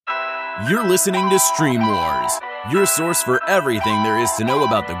You're listening to Stream Wars, your source for everything there is to know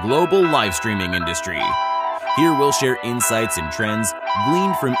about the global live streaming industry. Here we'll share insights and trends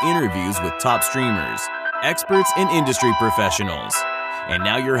gleaned from interviews with top streamers, experts, and industry professionals. And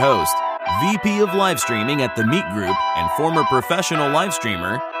now your host, VP of Live Streaming at The Meet Group and former professional live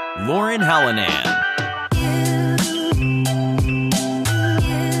streamer, Lauren Hallinan.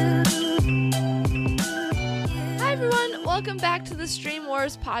 Welcome back to the Stream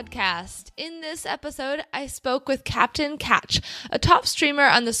Wars podcast. In this episode, I spoke with Captain Catch, a top streamer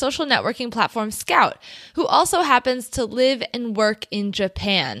on the social networking platform Scout, who also happens to live and work in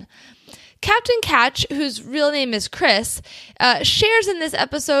Japan. Captain Catch, whose real name is Chris, shares in this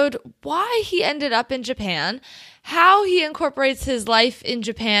episode why he ended up in Japan, how he incorporates his life in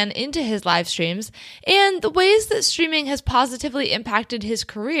Japan into his live streams, and the ways that streaming has positively impacted his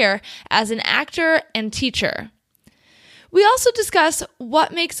career as an actor and teacher. We also discuss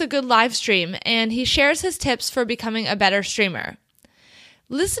what makes a good live stream, and he shares his tips for becoming a better streamer.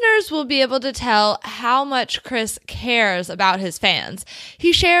 Listeners will be able to tell how much Chris cares about his fans.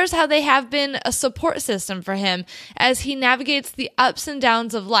 He shares how they have been a support system for him as he navigates the ups and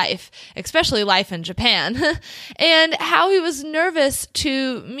downs of life, especially life in Japan, and how he was nervous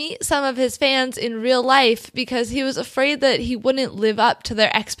to meet some of his fans in real life because he was afraid that he wouldn't live up to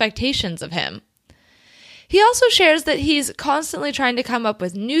their expectations of him. He also shares that he's constantly trying to come up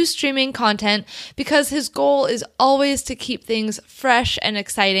with new streaming content because his goal is always to keep things fresh and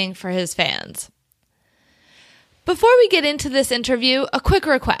exciting for his fans. Before we get into this interview, a quick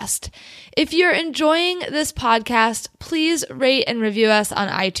request. If you're enjoying this podcast, please rate and review us on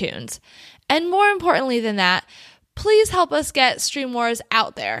iTunes. And more importantly than that, please help us get Stream Wars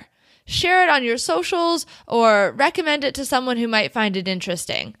out there. Share it on your socials or recommend it to someone who might find it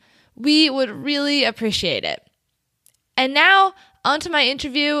interesting. We would really appreciate it. And now, on to my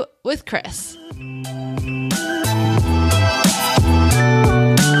interview with Chris.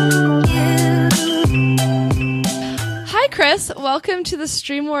 Hi, Chris. Welcome to the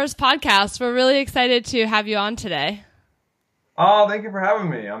Stream Wars podcast. We're really excited to have you on today. Oh, thank you for having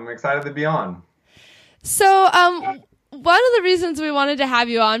me. I'm excited to be on. So, one of the reasons we wanted to have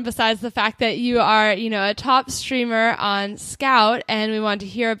you on, besides the fact that you are, a top streamer on Scout, and we wanted to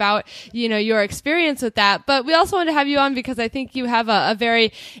hear about, your experience with that, but we also wanted to have you on because I think you have a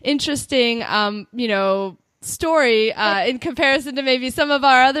very interesting, story in comparison to maybe some of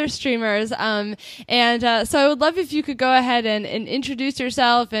our other streamers. So I would love if you could go ahead and introduce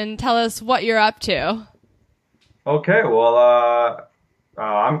yourself and tell us what you're up to. Okay, well,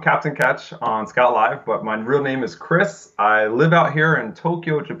 I'm Captain Catch on Scout Live, but my real name is Chris. I live out here in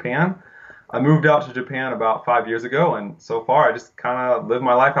Tokyo, Japan. I moved out to Japan about 5 years ago, and so far I just kind of live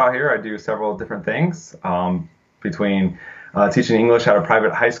my life out here. I do several different things, between teaching English at a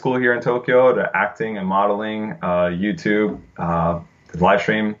private high school here in Tokyo to acting and modeling, YouTube, live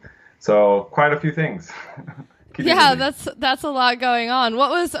stream. So quite a few things. Yeah, that's a lot going on.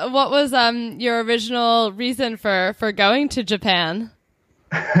 What was your original reason for going to Japan?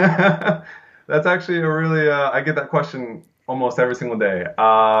 That's actually a really, I get that question almost every single day.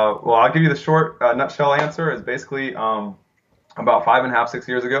 Well, I'll give you the short nutshell answer. Is basically about 5.5, 6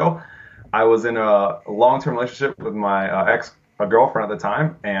 years ago, I was in a long-term relationship with my ex-girlfriend at the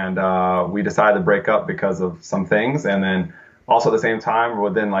time, and we decided to break up because of some things. And then also at the same time,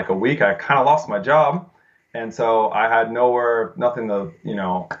 within like a week, I kind of lost my job. And so I had nothing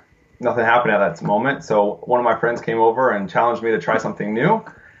happened at that moment. So one of my friends came over and challenged me to try something new.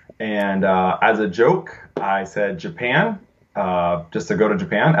 And as a joke, I said Japan, just to go to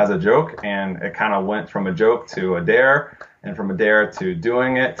Japan as a joke. And it kind of went from a joke to a dare, and from a dare to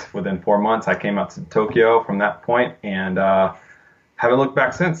doing it. Within 4 months, I came out to Tokyo from that point, and haven't looked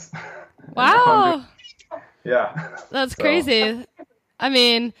back since. Wow. Yeah. That's crazy. I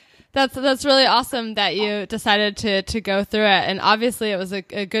mean, That's really awesome that you decided to go through it, and obviously it was a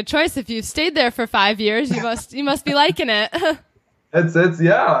good choice. If you've stayed there for 5 years, you must be liking it.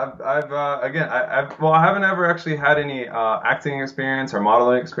 Yeah. I haven't ever actually had any acting experience or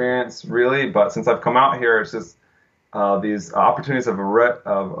modeling experience really, but since I've come out here, it's just these opportunities have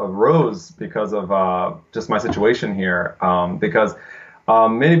arose because of just my situation here. Because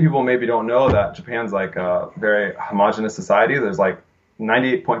many people maybe don't know that Japan's like a very homogenous society. There's like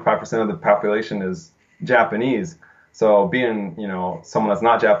 98.5% of the population is Japanese. So being, someone that's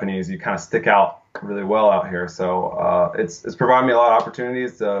not Japanese, you kind of stick out really well out here. So it's provided me a lot of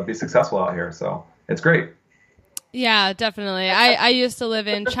opportunities to be successful out here. So it's great. Yeah, definitely. I used to live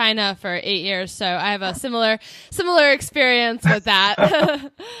in China for 8 years, so I have a similar experience with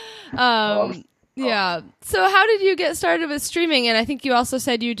that. Yeah. So how did you get started with streaming? And I think you also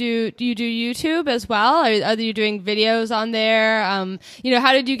said you do YouTube as well. Are you doing videos on there?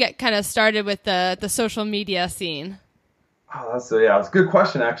 How did you get kind of started with the social media scene? Oh, that's a good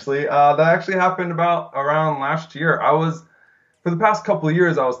question, actually. That actually happened about around last year. For the past couple of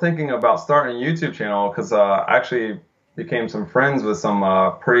years, I was thinking about starting a YouTube channel because I actually became some friends with some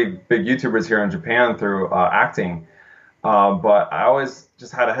pretty big YouTubers here in Japan through acting. But I always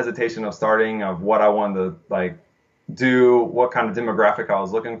just had a hesitation of starting, of what I wanted to like do, what kind of demographic I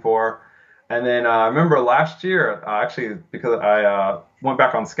was looking for. And then I remember last year, actually, because I went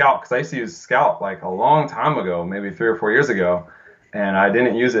back on Scout, because I used to use Scout like a long time ago, maybe 3 or 4 years ago, and I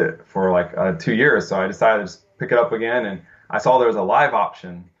didn't use it for like 2 years. So I decided to just pick it up again, and I saw there was a live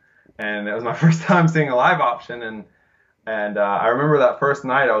option, and it was my first time seeing a live option, and I remember that first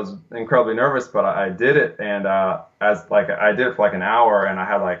night I was incredibly nervous, but I did it, and I did it for like an hour, and I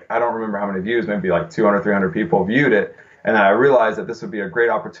had I don't remember how many views, maybe like 200, 300 people viewed it, and I realized that this would be a great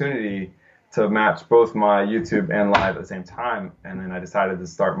opportunity to match both my YouTube and live at the same time, and then I decided to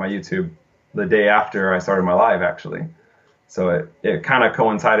start my YouTube the day after I started my live, actually. So it kind of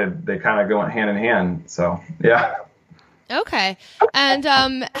coincided, they kind of go hand in hand, so yeah. Okay. And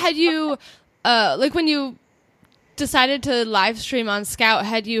had you, when you decided to live stream on Scout,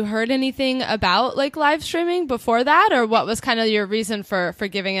 had you heard anything about live streaming before that, or what was kind of your reason for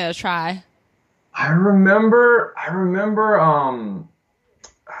giving it a try? I remember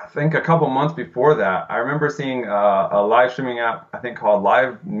I think a couple months before that, I remember seeing a live streaming app, I think called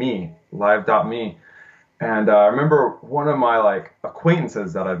Live.me, and I remember one of my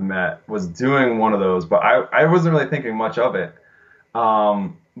acquaintances that I've met was doing one of those, but I wasn't really thinking much of it.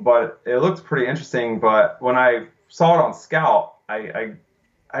 But it looked pretty interesting. But when I saw it on Scout, I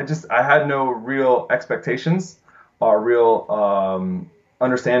had no real expectations or real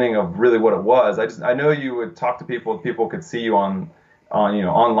understanding of really what it was. I know you would talk to people could see you on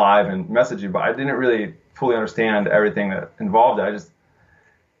live and message you, but I didn't really fully understand everything that involved it.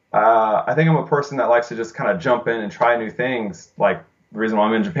 I think I'm a person that likes to just kind of jump in and try new things, like the reason why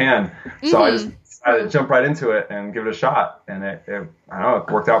I'm in Japan. So Mm-hmm. I just decided to jump right into it and give it a shot, and it I don't know, it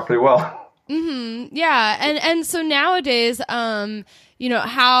worked out pretty well. Mm-hmm. Yeah. And so nowadays, how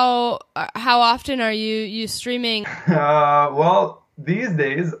often are you streaming? Well, these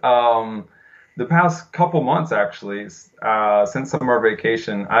days, the past couple months actually, since summer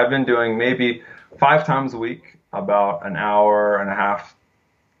vacation, I've been doing maybe 5 times a week, about an hour and a half,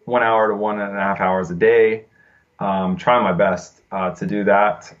 1 hour to 1.5 hours a day. Trying my best to do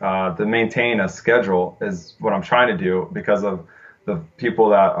that. To maintain a schedule is what I'm trying to do because of the people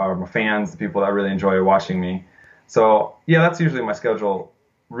that are my fans, the people that really enjoy watching me. So yeah, that's usually my schedule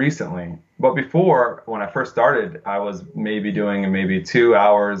recently. But before, when I first started, I was maybe doing maybe 2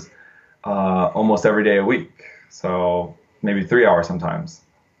 hours almost every day a week. So maybe 3 hours sometimes.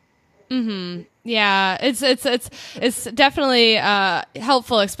 Mm-hmm. Yeah, it's definitely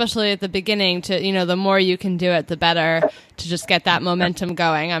helpful, especially at the beginning. To the more you can do it, the better, to just get that momentum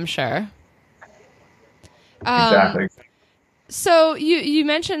going, I'm sure. Exactly. So you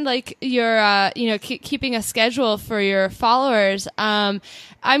mentioned you're keeping a schedule for your followers. I'm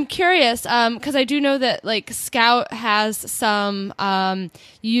curious because I do know that Scout has some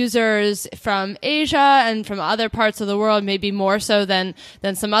users from Asia and from other parts of the world, maybe more so than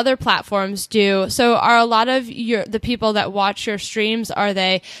some other platforms do. So are a lot of the people that watch your streams, are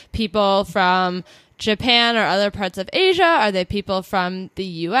they people from Japan or other parts of Asia? Are they people from the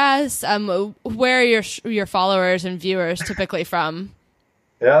U.S.? Where are your followers and viewers typically from?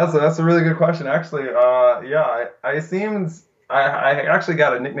 Yeah, that's a really good question, actually. I actually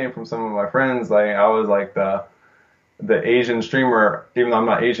got a nickname from some of my friends. I was the Asian streamer, even though I'm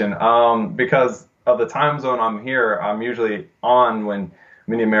not Asian, because of the time zone I'm here. I'm usually on when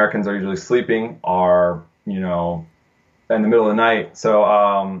many Americans are usually sleeping or in the middle of the night. So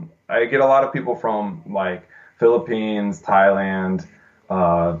I get a lot of people from Philippines, Thailand,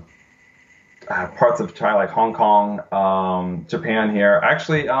 parts of China, like Hong Kong, Japan here.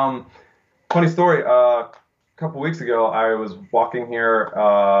 Actually, funny story. A couple weeks ago, I was walking here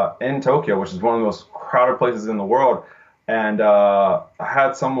in Tokyo, which is one of the most crowded places in the world, and I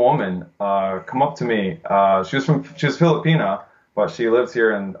had some woman come up to me. She was Filipina, but she lives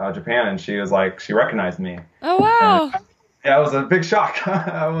here in Japan, and she was she recognized me. Oh wow! And, yeah, it was a big shock.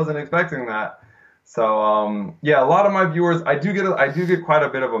 I wasn't expecting that. So a lot of my viewers, I do get quite a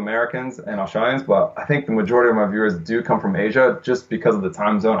bit of Americans and Australians, but I think the majority of my viewers do come from Asia, just because of the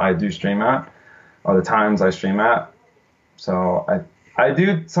time zone I do stream at, or the times I stream at. So I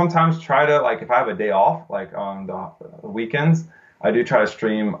do sometimes try to, if I have a day off, on the weekends, I do try to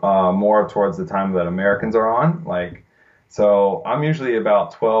stream more towards the time that Americans are on. So I'm usually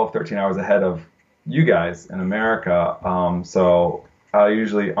about 12, 13 hours ahead of you guys in America. So I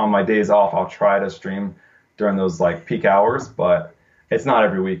usually, on my days off, I'll try to stream during those like peak hours, but it's not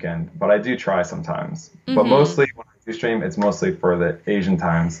every weekend. But I do try sometimes. But mostly when I do stream, it's mostly for the Asian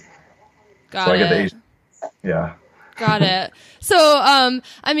times. Got so it. I get the Asian, yeah. Got it. So,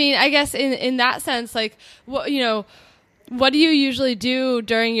 I mean, I guess in that sense, like, what do you usually do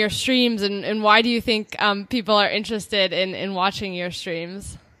during your streams, and why do you think people are interested in watching your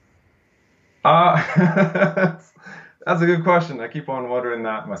streams? That's a good question. I keep on wondering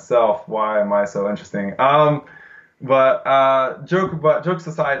that myself. Why am I so interesting? But jokes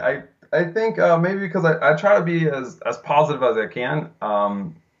aside, I think maybe because I try to be as positive as I can.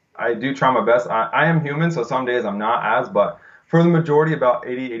 I do try my best. I am human, so some days I'm not as, but for the majority, about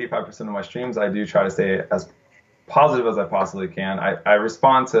 85% of my streams, I do try to stay as positive as I possibly can. I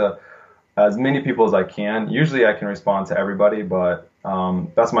respond to as many people as I can. Usually I can respond to everybody, but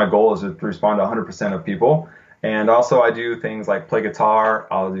that's my goal, is to respond to 100% of people. And also I do things like play guitar,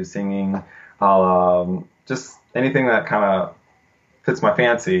 I'll do singing, I'll just anything that kind of fits my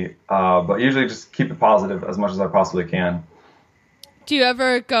fancy, but usually just keep it positive as much as I possibly can. Do you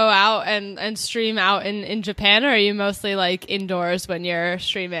ever go out and stream out in Japan, or are you mostly like indoors when you're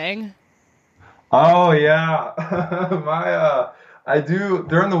streaming? Oh yeah, I do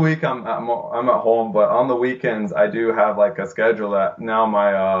during the week. I'm at home, but on the weekends I do have like a schedule that now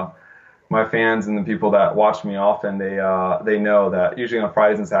my fans and the people that watch me often, they know that usually on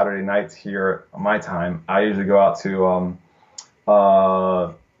Fridays and Saturday nights here my time, I usually go out to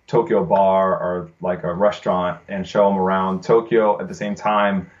Tokyo bar or like a restaurant and show them around Tokyo at the same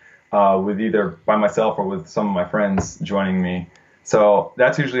time, with either by myself or with some of my friends joining me. So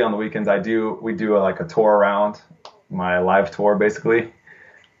that's usually on the weekends. We do like a tour around, my live tour basically.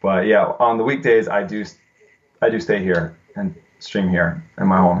 But yeah, on the weekdays I do stay here and stream here in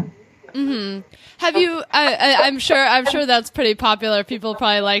my home. Mm-hmm. Have you? I'm sure that's pretty popular. People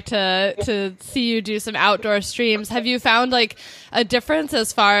probably like to see you do some outdoor streams. Have you found like a difference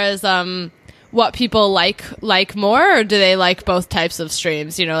as far as what people like more, or do they like both types of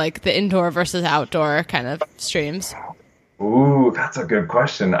streams? Like the indoor versus outdoor kind of streams. Ooh, that's a good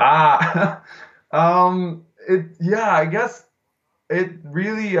question. I guess it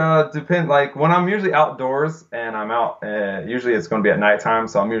really depends. Like when I'm usually outdoors and I'm out, usually it's going to be at nighttime,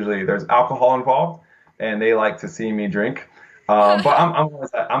 so there's alcohol involved, and they like to see me drink. But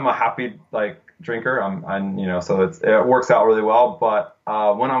I'm a happy like drinker. So it works out really well. But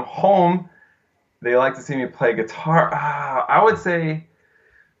when I'm home, they like to see me play guitar. I would say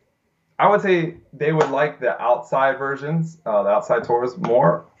they would like the outside versions, the outside tours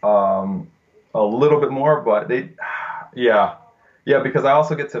more, a little bit more, but because I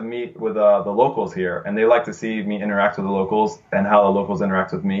also get to meet with the locals here, and they like to see me interact with the locals and how the locals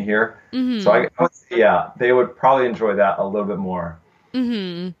interact with me here. Mm-hmm. So I would say, they would probably enjoy that a little bit more.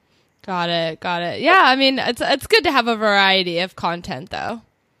 Mm-hmm. Got it. Yeah, I mean, it's good to have a variety of content, though.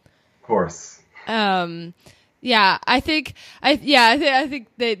 Of course. Yeah, I think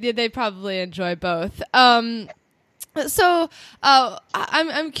they probably enjoy both. So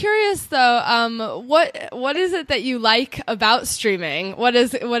I'm curious though. What is it that you like about streaming? What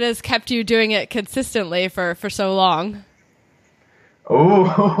has kept you doing it consistently for so long?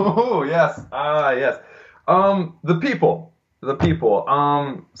 Oh yes, yes. The people.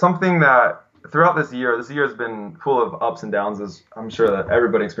 Something that throughout this year has been full of ups and downs. As I'm sure that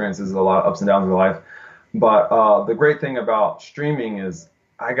everybody experiences a lot of ups and downs in their life. But the great thing about streaming is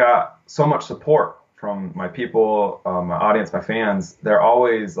I got so much support from my people, my audience, my fans. They're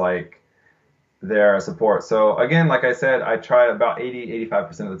always like their support. So again, like I said, I try about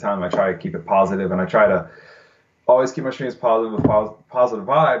 85% of the time, I try to keep it positive, and I try to always keep my streams positive with positive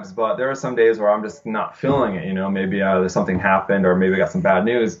vibes. But there are some days where I'm just not feeling it. Maybe there's something happened, or maybe I got some bad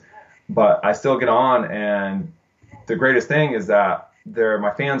news. But I still get on, and the greatest thing is that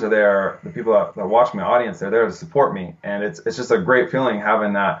my fans are there. The people that watch my audience, they're there to support me, and it's just a great feeling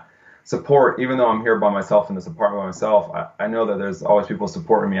having that support. Even though I'm here by myself in this apartment by myself, I know that there's always people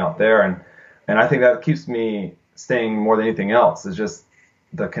supporting me out there, and I think that keeps me staying more than anything else. It's just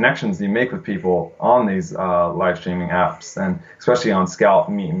the connections you make with people on these live streaming apps, and especially on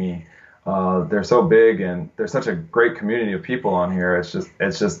Scout Meet Me. They're so big, and there's such a great community of people on here. It's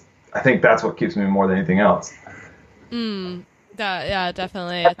just I think that's what keeps me more than anything else. Yeah,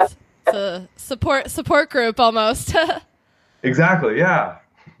 definitely. It's a support group almost. Exactly. Yeah.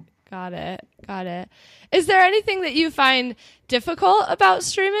 Got it. Is there anything that you find difficult about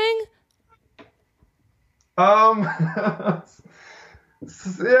streaming?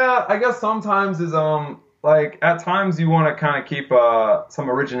 Yeah, I guess sometimes is like at times you want to kind of keep some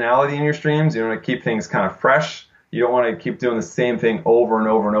originality in your streams. You want to keep things kind of fresh. You don't want to keep doing the same thing over and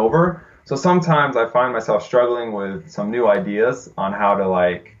over and over. So sometimes I find myself struggling with some new ideas on how to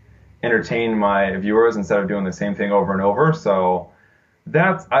like entertain my viewers instead of doing the same thing over and over. So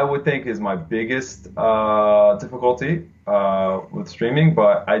that I would think is my biggest difficulty with streaming.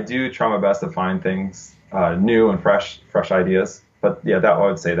 But I do try my best to find things new and fresh ideas. But yeah, that I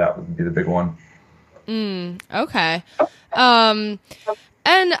would say that would be the big one. Okay. And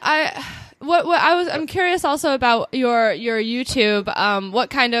I'm curious also about your YouTube.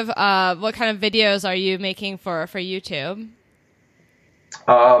 What kind of videos are you making for YouTube?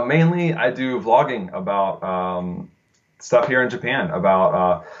 Mainly, I do vlogging about stuff here in Japan,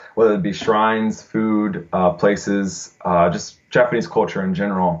 about whether it be shrines, food, places, just Japanese culture in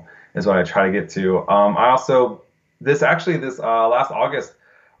general is what I try to get to. I also this last August,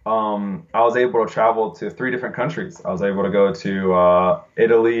 I was able to travel to 3 different countries. I was able to go to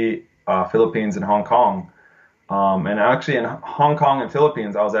Italy, Philippines, and Hong Kong. And actually, in Hong Kong and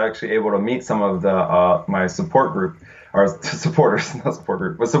Philippines, I was actually able to meet some of the my support group, or supporters, not support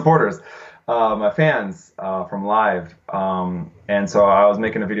group, but supporters, my fans from Live. And so I was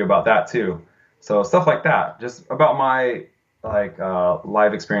making a video about that too. So stuff like that, just about my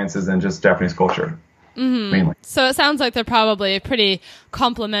live experiences and just Japanese culture. Mainly. So it sounds like they're probably pretty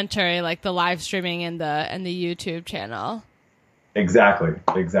complementary, like the live streaming and the YouTube channel. Exactly.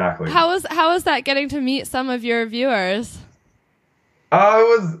 How was that getting to meet some of your viewers?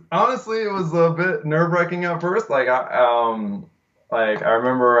 It was a bit nerve-wracking at first. I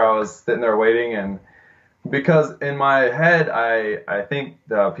remember I was sitting there waiting, and because in my head, I think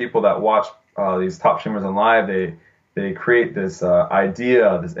the people that watch these top streamers on Live, they create this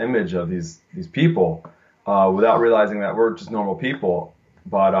idea, this image of these people without realizing that we're just normal people.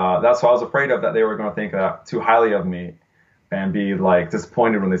 But that's what I was afraid of, that they were going to think too highly of me and be like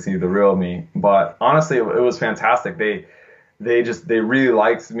disappointed when they see the real me. But honestly, it was fantastic. They really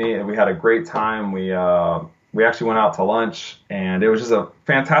liked me, and we had a great time. We actually went out to lunch, and it was just a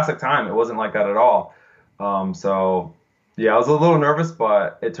fantastic time. It wasn't like that at all. So yeah, I was a little nervous,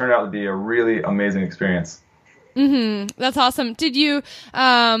 but it turned out to be a really amazing experience. That's awesome. Did you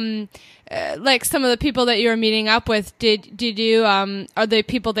like some of the people that you were meeting up with? Did you are they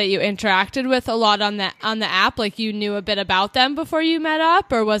people that you interacted with a lot on the app? Like you knew a bit about them before you met up,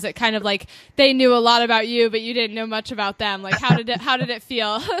 or was it kind of like they knew a lot about you but you didn't know much about them? Like how did it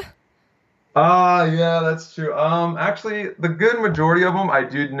feel? Yeah, that's true. Actually, the good majority of them I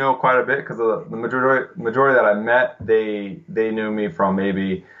do know quite a bit, because the majority that I met, they knew me from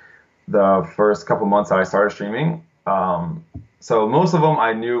maybe the first couple months that I started streaming. So most of them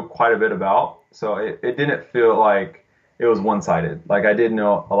I knew quite a bit about. So it didn't feel like it was one-sided. Like I did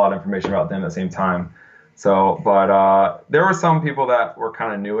know a lot of information about them at the same time. So, but there were some people that were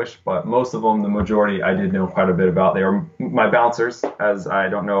kind of newish, but most of them, the majority, I did know quite a bit about. They were my bouncers, as I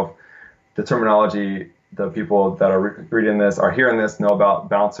don't know if the terminology the people that are reading this are hearing this know about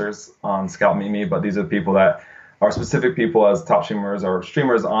bouncers on Scout Meet Me, but these are the people that are specific people as top streamers or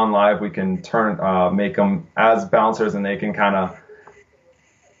streamers on Live. We can make them as bouncers, and they can kind of,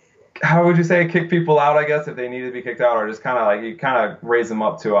 how would you say, kick people out, I guess, if they need to be kicked out, or just kind of like you kind of raise them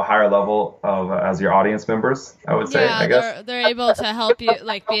up to a higher level of as your audience members, I would say. I guess they're able to help you,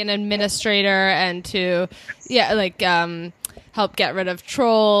 like be an administrator and to help get rid of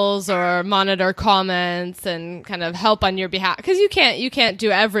trolls or monitor comments and kind of help on your behalf, because you can't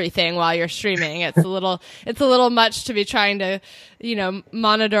do everything while you're streaming. It's a little much to be trying to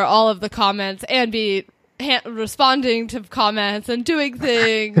monitor all of the comments and be responding to comments and doing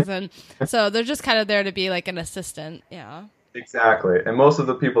things, and so they're just kind of there to be like an assistant. Yeah, exactly. And most of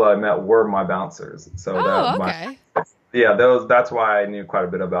the people I met were my bouncers, so okay. That's why I knew quite a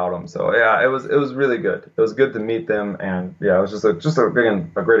bit about them. So yeah, it was really good. It was good to meet them, and yeah, it was just a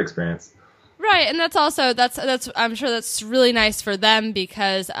great experience. Right, and that's I'm sure that's really nice for them,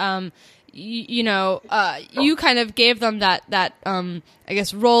 because you kind of gave them that I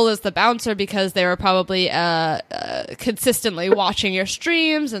guess role as the bouncer, because they were probably consistently watching your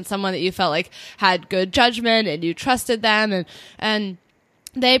streams and someone that you felt like had good judgment and you trusted them, and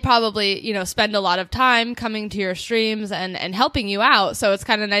they probably, spend a lot of time coming to your streams and helping you out. So it's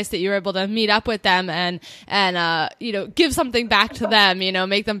kind of nice that you were able to meet up with them and give something back to them,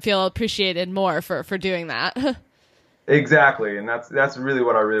 make them feel appreciated more for doing that. Exactly. And that's really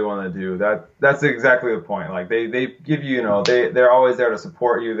what I really want to do. That's exactly the point. Like they give you, they're always there to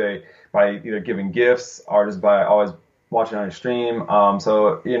support you. By either giving gifts or just by always watching on your stream.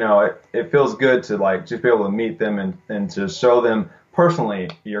 So, it feels good to like just be able to meet them and to show them personally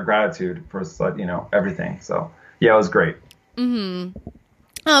your gratitude for everything. So yeah, it was great.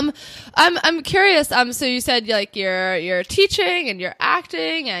 I'm curious. So you said like you're teaching and you're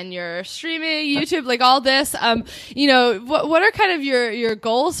acting and you're streaming YouTube, like all this. What are kind of your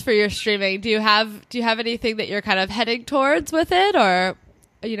goals for your streaming? Do you have anything that you're kind of heading towards with it, or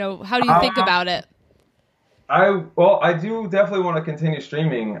how do you think about it? I do definitely want to continue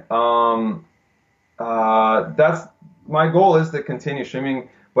streaming. That's my goal, is to continue streaming.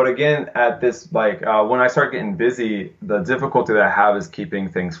 But again, at this, when I start getting busy, the difficulty that I have is keeping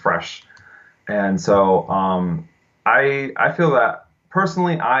things fresh. And so I feel that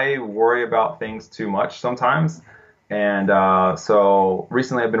personally I worry about things too much sometimes. And so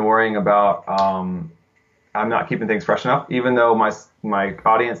recently I've been worrying about I'm not keeping things fresh enough, even though my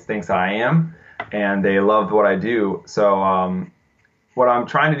audience thinks I am and they loved what I do. So what I'm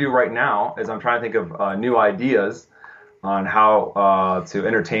trying to do right now is I'm trying to think of new ideas on how to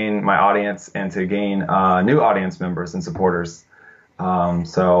entertain my audience and to gain new audience members and supporters.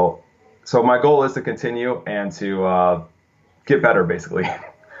 So my goal is to continue and to get better, basically.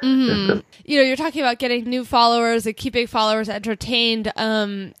 Mm-hmm. You're talking about getting new followers and keeping followers entertained.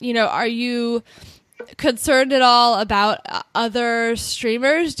 Are you concerned at all about other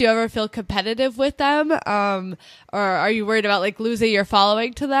streamers? Do you ever feel competitive with them? Or are you worried about like losing your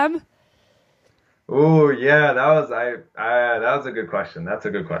following to them? Oh yeah, that was a good question. That's a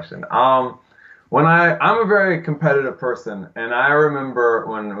good question. I'm a very competitive person, and I remember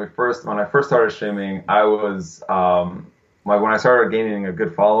when I first started streaming, I was when I started gaining a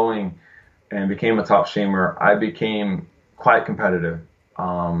good following and became a top streamer, I became quite competitive.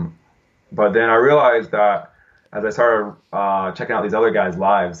 But then I realized that as I started checking out these other guys'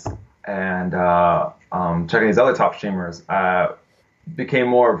 lives and checking these other top streamers, I became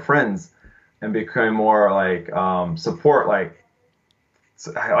more friends and became more like support, I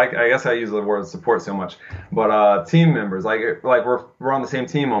guess I use the word support so much, but team members, like we're on the same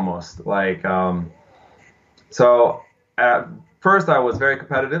team almost. So at first I was very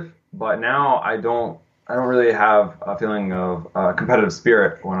competitive, but now I don't really have a feeling of competitive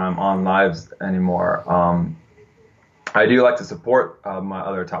spirit when I'm on lives anymore. I do like to support my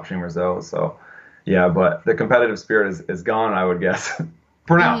other top streamers though, so yeah, but the competitive spirit is gone, I would guess.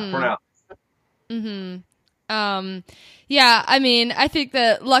 For now. Mm-hmm. Yeah, I mean, I think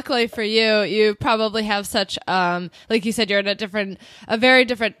that luckily for you, you probably have such, like you said, you're in a very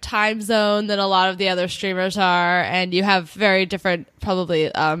different time zone than a lot of the other streamers are, and you have very different, probably,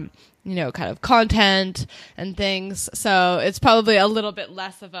 kind of content and things. So it's probably a little bit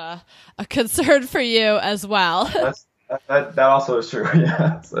less of a concern for you as well. That also is true.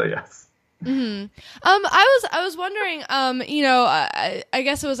 Yeah. So yes. Mm-hmm. I was wondering, I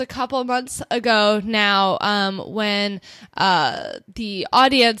guess it was a couple months ago now, when the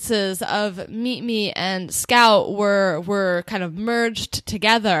audiences of Meet Me and Scout were kind of merged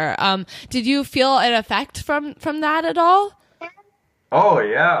together. Did you feel an effect from that at all? Oh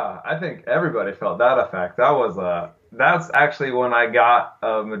yeah, I think everybody felt that effect. That's actually when I got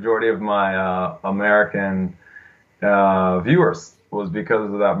a majority of my American viewers, was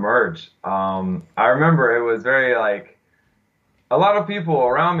because of that merge. I remember it was very like, a lot of people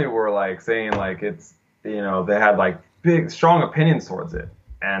around me were like saying like it's, they had like big, strong opinions towards it.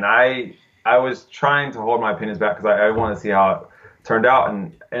 And I was trying to hold my opinions back because I wanted to see how it turned out,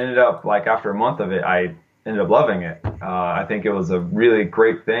 and ended up like after a month of it, I ended up loving it. I think it was a really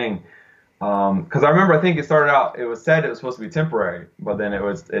great thing. Because I remember, I think it started out, it was said it was supposed to be temporary, but then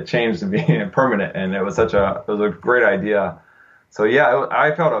it changed to being permanent, and it was a great idea. So yeah,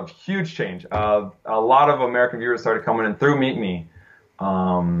 I felt a huge change. A lot of American viewers started coming in through Meet Me,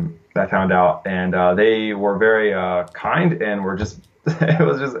 I found out, and they were very kind, and were just it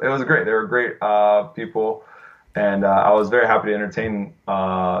was great. They were great people, and I was very happy to entertain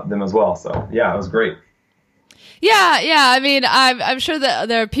them as well. So yeah, it was great. Yeah. I mean, I'm sure that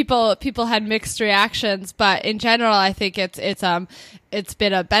there are people had mixed reactions, but in general, I think it's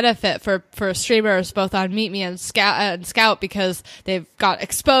been a benefit for streamers both on Meet Me and Scout because they've got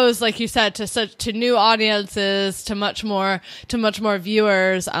exposed, like you said, to new audiences, to much more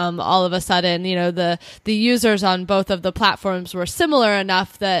viewers. All of a sudden, the users on both of the platforms were similar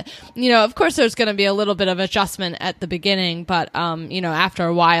enough that, of course there's going to be a little bit of adjustment at the beginning, but after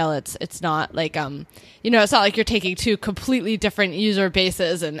a while, it's not like it's not like you're taking two completely different user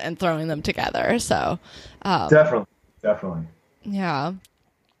bases and throwing them together. So definitely. Yeah.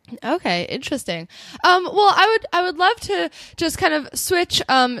 Okay, interesting. Well, I would love to just kind of switch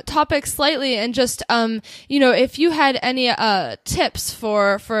topics slightly and just if you had any tips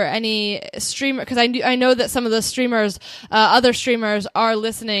for any streamer, because I know that some of the streamers, other streamers, are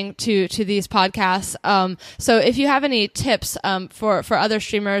listening to these podcasts. So if you have any tips for other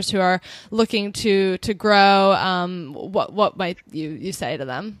streamers who are looking to grow, what might you say to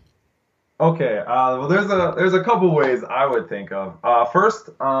them? Okay, well, there's a couple ways I would think of.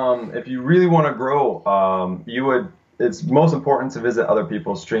 First, if you really want to grow, it's most important to visit other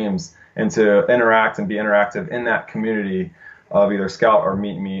people's streams and to interact and be interactive in that community of either Scout or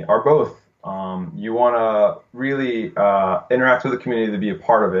Meet Me or both. You want to really interact with the community to be a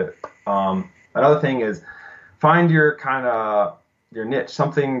part of it. Another thing is find your kind of your niche,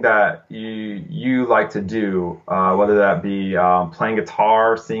 something that you like to do, whether that be playing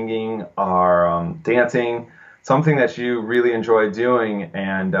guitar, singing, or dancing, something that you really enjoy doing,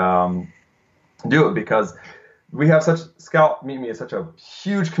 and do it, because we have Scout Meet Me is such a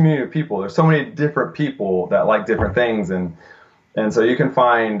huge community of people. There's so many different people that like different things, and so you can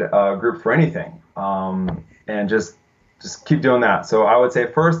find a group for anything, and just keep doing that. So I would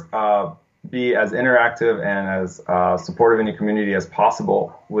say first, be as interactive and as supportive in your community as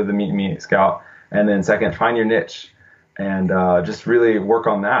possible with the Meet Me Scout. And then second, find your niche and just really work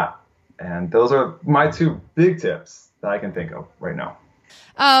on that. And those are my two big tips that I can think of right now.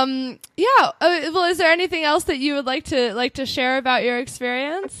 Well, is there anything else that you would like to share about your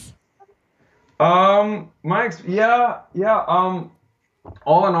experience? All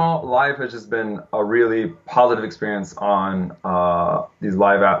in all, live has just been a really positive experience on these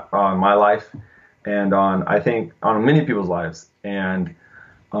live on my life, and I think on many people's lives. And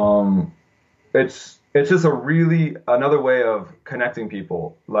it's just another way of connecting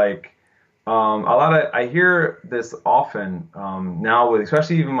people. Like I hear this often now, with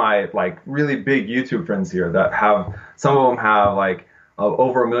especially even my like really big YouTube friends here that some of them have like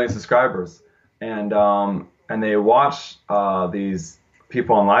over 1 million subscribers, and they watch these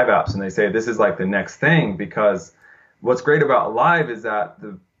people on live apps, and they say this is like the next thing, because what's great about live is that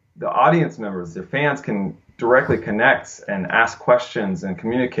the audience members, the fans, can directly connect and ask questions and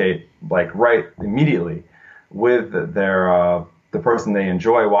communicate like right immediately with the person they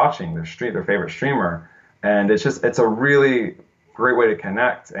enjoy watching, their favorite streamer. And it's a really great way to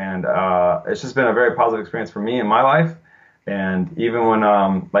connect, and it's just been a very positive experience for me in my life. And even when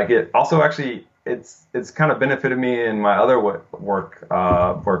it also actually it's kind of benefited me in my other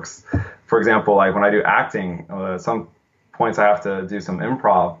works. For example, like when I do acting, some points I have to do some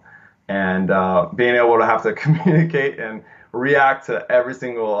improv, and being able to have to communicate and react to every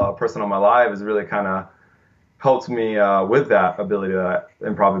single person on my live has really kind of helped me with that ability, that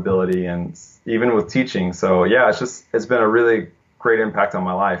improv ability, and even with teaching. So yeah, it's been a really great impact on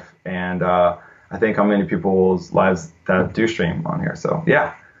my life, and I think on many people's lives that do stream on here. So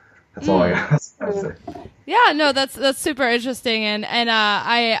yeah. That's all I got to say. Yeah, no, that's super interesting, and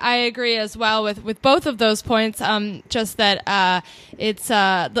I agree as well with both of those points. Just that it's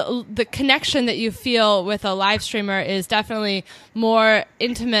the connection that you feel with a live streamer is definitely more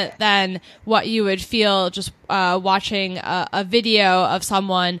intimate than what you would feel just watching a video of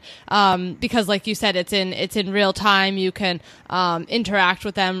someone, because like you said, it's in real time. You can interact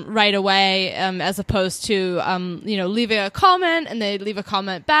with them right away, as opposed to leaving a comment and they leave a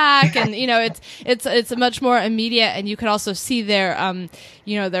comment back, and it's much more immediate, and you can also see their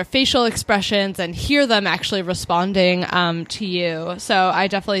their facial expressions and hear them actually responding to you. So I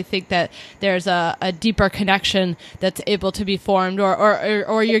definitely think that there's a deeper connection that's able to be formed,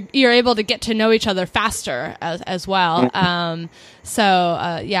 or you're able to get to know each other faster as well. I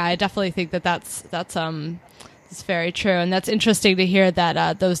definitely think that's it's very true, and that's interesting to hear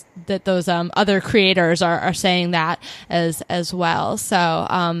that those other creators are saying that as well.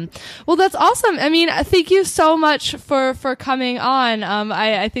 So, well, that's awesome. I mean, thank you so much for coming on.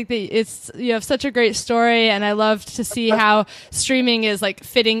 I think that you have such a great story, and I love to see how streaming is like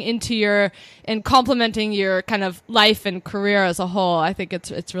fitting into and complementing your kind of life and career as a whole. I think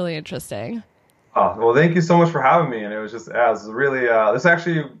it's really interesting. Oh, well, thank you so much for having me. And it was really, this is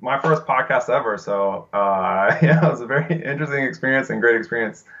actually my first podcast ever. So, it was a very interesting experience and great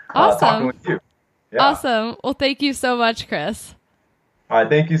experience talking with you. Yeah. Awesome. Well, thank you so much, Chris. All right.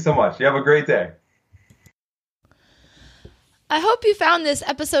 Thank you so much. You have a great day. I hope you found this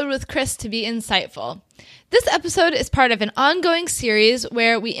episode with Chris to be insightful. This episode is part of an ongoing series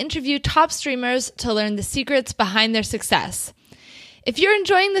where we interview top streamers to learn the secrets behind their success. If you're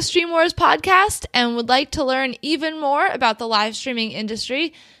enjoying the Stream Wars podcast and would like to learn even more about the live streaming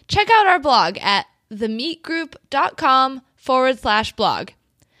industry, check out our blog at themeetgroup.com/blog.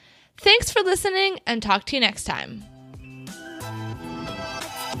 Thanks for listening, and talk to you next time.